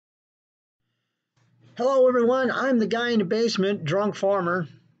Hello, everyone. I'm the guy in the basement, Drunk Farmer.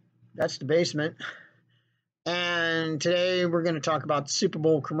 That's the basement. And today we're going to talk about the Super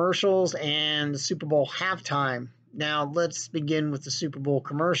Bowl commercials and the Super Bowl halftime. Now, let's begin with the Super Bowl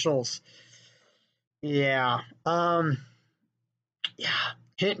commercials. Yeah. Yeah.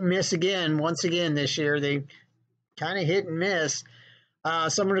 Hit and miss again. Once again this year, they kind of hit and miss.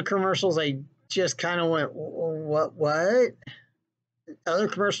 Some of the commercials, I just kind of went, what? Other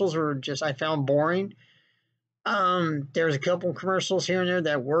commercials were just, I found boring. There's a couple commercials here and there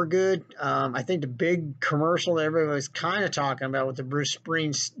that were good. I think the big commercial that everybody was kind of talking about with the Bruce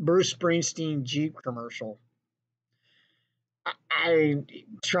Springsteen Jeep commercial. I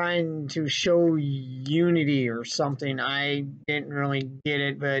trying to show unity or something. I didn't really get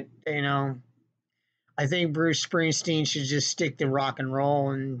it, but I think Bruce Springsteen should just stick to rock and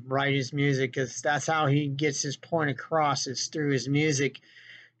roll and write his music because that's how he gets his point across is through his music.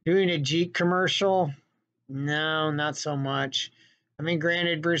 Doing a Jeep commercial. No, not so much. I mean,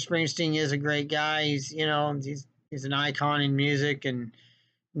 granted, Bruce Springsteen is a great guy. He's an icon in music, and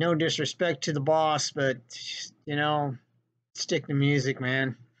no disrespect to the boss, but stick to music,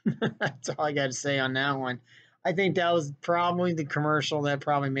 man. That's all I got to say on that one. I think that was probably the commercial that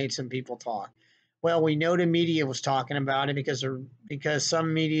probably made some people talk. Well, we know the media was talking about it because some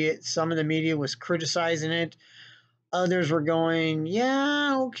of the media was criticizing it. Others were going,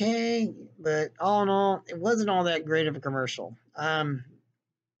 yeah, okay, but all in all, it wasn't all that great of a commercial.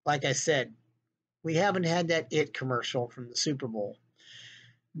 Like I said, we haven't had that It commercial from the Super Bowl.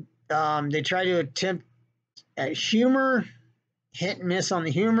 They try to attempt at humor, hit and miss on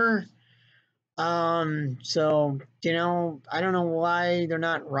the humor. So I don't know why they're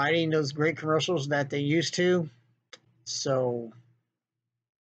not writing those great commercials that they used to. So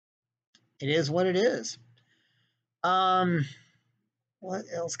it is what it is. What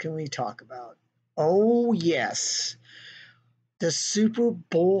else can we talk about? Oh, yes. The Super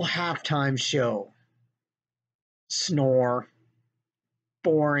Bowl halftime show. Snore.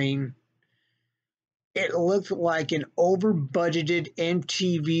 Boring. It looked like an over-budgeted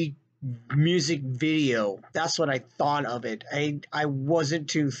MTV music video. That's what I thought of it. I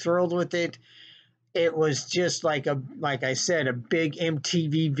wasn't too thrilled with it. It was just like I said, a big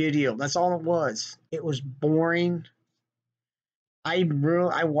MTV video. That's all it was. It was boring. I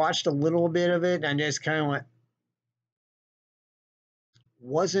watched a little bit of it and just kind of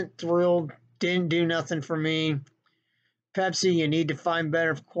wasn't thrilled, didn't do nothing for me. Pepsi, you need to find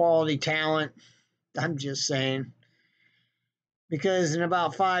better quality talent. I'm just saying. Because in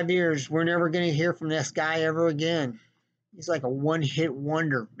about 5 years, we're never going to hear from this guy ever again. He's like a one-hit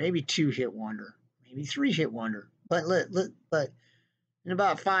wonder, maybe two-hit wonder, maybe three-hit wonder. But in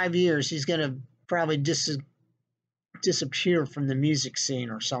about 5 years, he's going to probably disappear from the music scene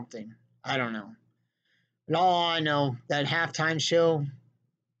or something. I don't know. But all I know, that halftime show,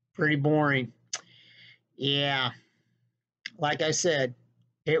 pretty boring. Yeah. Like I said,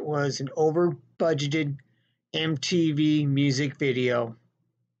 it was an over-budgeted MTV music video.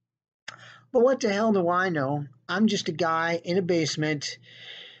 But what the hell do I know? I'm just a guy in a basement.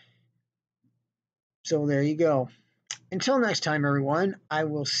 So there you go. Until next time, everyone, I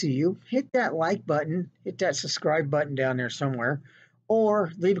will see you. Hit that like button, hit that subscribe button down there somewhere, or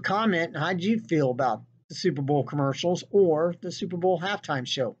leave a comment. How did you feel about the Super Bowl commercials or the Super Bowl halftime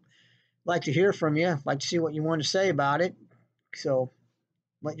show? I'd like to hear from you. I'd like to see what you want to say about it. So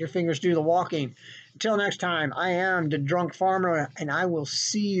let your fingers do the walking. Until next time, I am the Drunk Farmer, and I will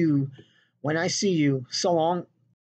see you when I see you. So long.